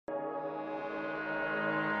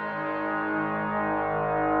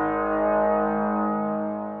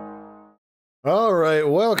Alright,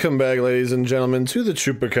 welcome back ladies and gentlemen to the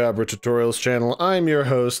Chupacabra tutorials channel. I'm your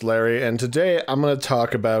host Larry, and today I'm going to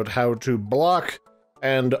talk about how to block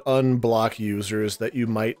and unblock users that you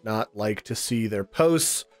might not like to see their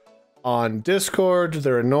posts on Discord.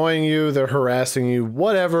 They're annoying you, they're harassing you,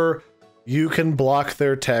 whatever. You can block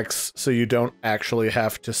their texts so you don't actually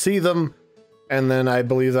have to see them, and then I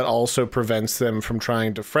believe that also prevents them from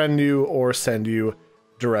trying to friend you or send you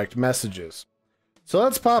direct messages. So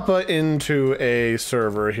let's pop into a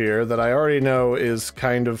server here that I already know is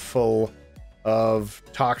kind of full of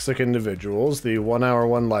toxic individuals, the 1 hour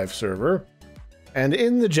 1 life server. And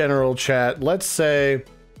in the general chat, let's say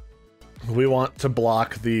we want to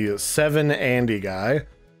block the 7 Andy guy.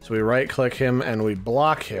 So we right click him and we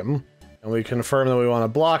block him, and we confirm that we want to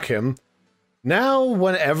block him. Now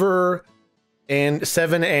whenever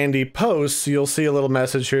 7 Andy posts, you'll see a little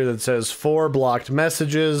message here that says 4 blocked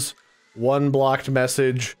messages, 1 blocked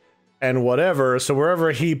message, and whatever. So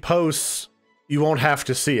wherever he posts, you won't have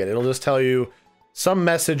to see it. It'll just tell you some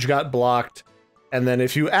message got blocked, and then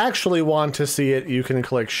if you actually want to see it, you can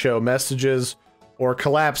click show messages or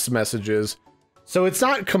collapse messages. So it's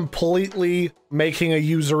not completely making a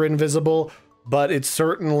user invisible, but it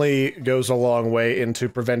certainly goes a long way into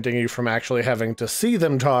preventing you from actually having to see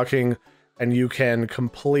them talking, and you can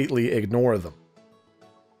completely ignore them.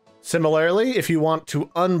 Similarly, if you want to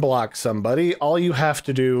unblock somebody, all you have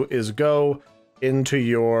to do is go into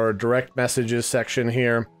your direct messages section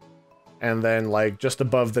here, and then like just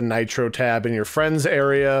above the Nitro tab in your friends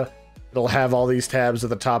area, it'll have all these tabs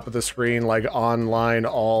at the top of the screen like online,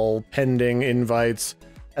 all, pending, invites,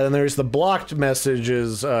 and then there's the blocked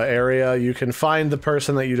messages area. You can find the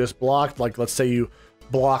person that you just blocked, like let's say you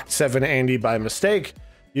blocked 7 Andy by mistake,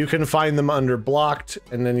 you can find them under blocked,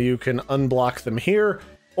 and then you can unblock them here.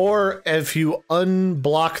 Or if you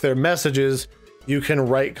unblock their messages, you can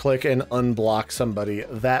right click and unblock somebody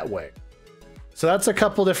that way. So that's a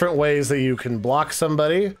couple different ways that you can block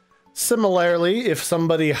somebody. Similarly, if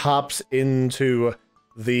somebody hops into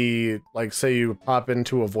the, like say you pop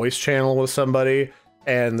into a voice channel with somebody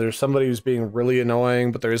and there's somebody who's being really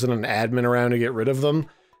annoying, but there isn't an admin around to get rid of them,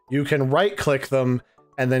 you can right click them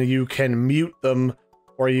and then you can mute them.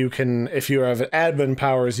 Or you can, if you have admin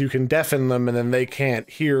powers, you can deafen them and then they can't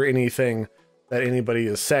hear anything that anybody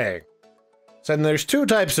is saying. So then there's 2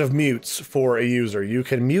 types of mutes for a user. You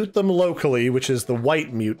can mute them locally, which is the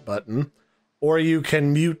white mute button, or you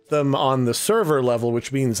can mute them on the server level,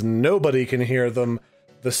 which means nobody can hear them.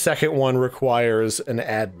 The second one requires an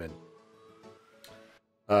admin.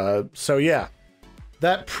 So yeah,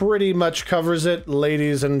 that pretty much covers it,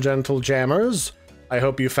 ladies and gentle jammers. I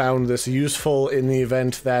hope you found this useful in the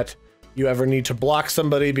event that you ever need to block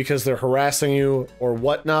somebody because they're harassing you or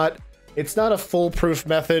whatnot. It's not a foolproof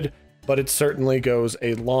method, but it certainly goes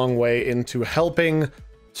a long way into helping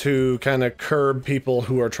to kind of curb people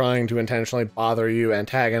who are trying to intentionally bother you,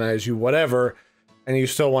 antagonize you, whatever, and you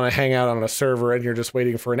still want to hang out on a server and you're just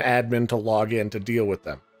waiting for an admin to log in to deal with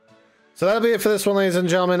them. So that'll be it for this one, ladies and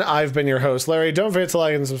gentlemen. I've been your host, Larry. Don't forget to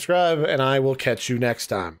like and subscribe, and I will catch you next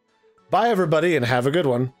time. Bye, everybody, and have a good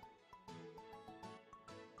one.